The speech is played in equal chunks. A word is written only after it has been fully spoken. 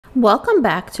Welcome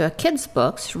back to a Kids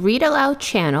Books Read Aloud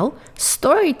channel,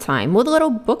 story time with a little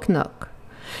book nook.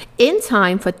 In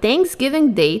time for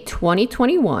Thanksgiving Day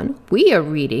 2021, we are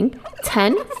reading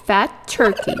 10 Fat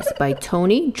Turkeys by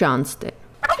Tony Johnston.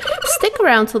 Stick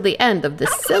around till the end of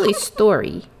this silly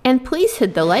story, and please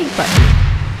hit the like button.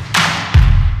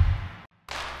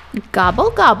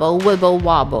 Gobble gobble wibble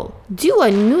wobble, do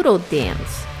a noodle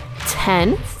dance.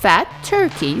 10 fat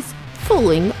turkeys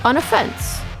fooling on a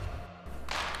fence.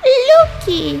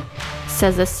 "Looky,"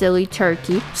 says a silly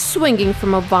turkey, swinging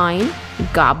from a vine.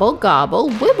 Gobble gobble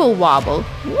wibble wobble,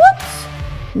 whoops!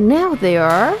 Now there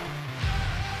are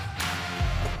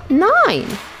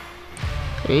 9.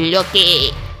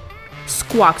 "Looky,"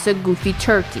 squawks a goofy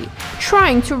turkey,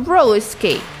 trying to roll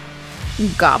escape.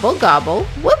 Gobble gobble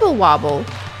wibble wobble,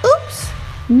 oops!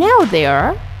 Now there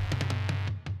are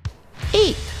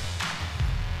 8.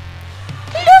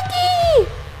 "Looky!"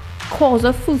 calls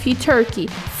a foofy turkey,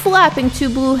 flapping to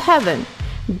blue heaven.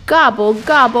 Gobble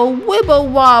gobble wibble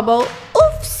wobble,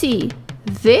 oofsie!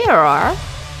 There are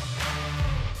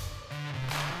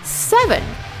 7.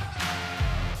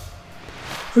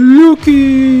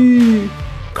 "Looky!"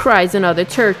 cries another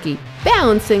turkey,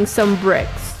 bouncing some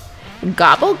bricks.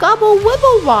 Gobble gobble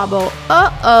wibble wobble,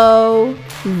 uh-oh!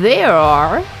 There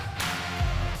are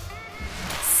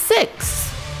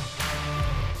 6.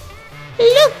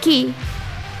 "Looky!"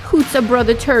 hoots a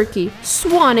brother turkey,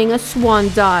 swanning a swan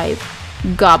dive.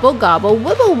 Gobble gobble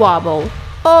wibble wobble,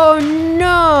 oh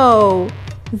no!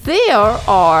 There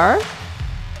are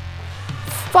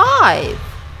 5.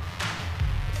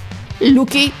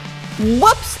 "Looky!"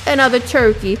 whoops another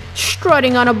turkey,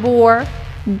 strutting on a boar.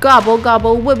 Gobble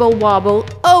gobble wibble wobble,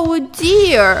 oh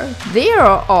dear! There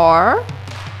are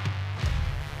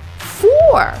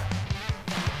 4.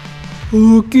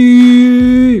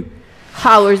 "Looky!"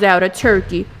 hollers out a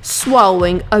turkey,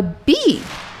 swallowing a bee.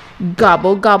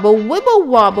 Gobble gobble wibble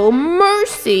wobble,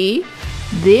 mercy!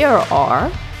 There are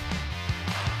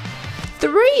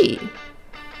 3.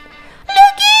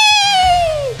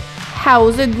 "Looky!"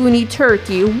 howls a goony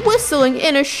turkey, whistling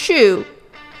in a shoe.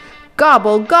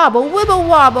 Gobble gobble wibble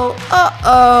wobble,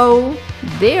 uh-oh!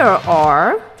 There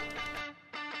are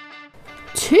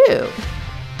 2.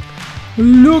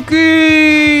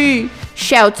 "Looky!"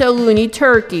 shouts a loony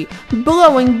turkey,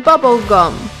 blowing bubble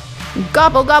gum.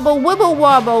 Gobble gobble wibble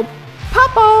wobble,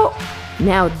 pop-o!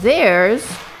 Now there's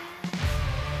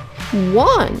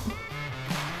 1.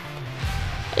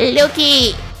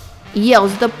 "Looky!"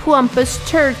 yells the plumpest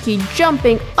turkey,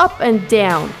 jumping up and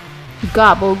down.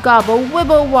 Gobble gobble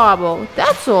wibble wobble,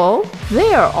 that's all.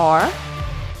 There are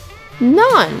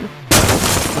none.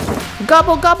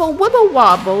 Gobble gobble wibble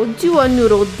wobble, do a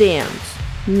noodle dance.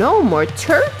 No more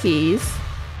turkeys,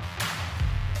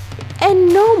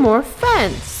 and no more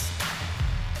fence.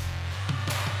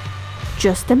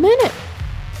 Just a minute.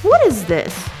 What is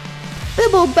this?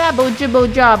 Bibble babble jibble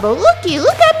jobble, looky,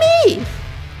 look at me!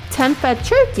 10 fat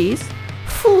turkeys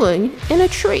fooling in a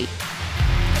tree.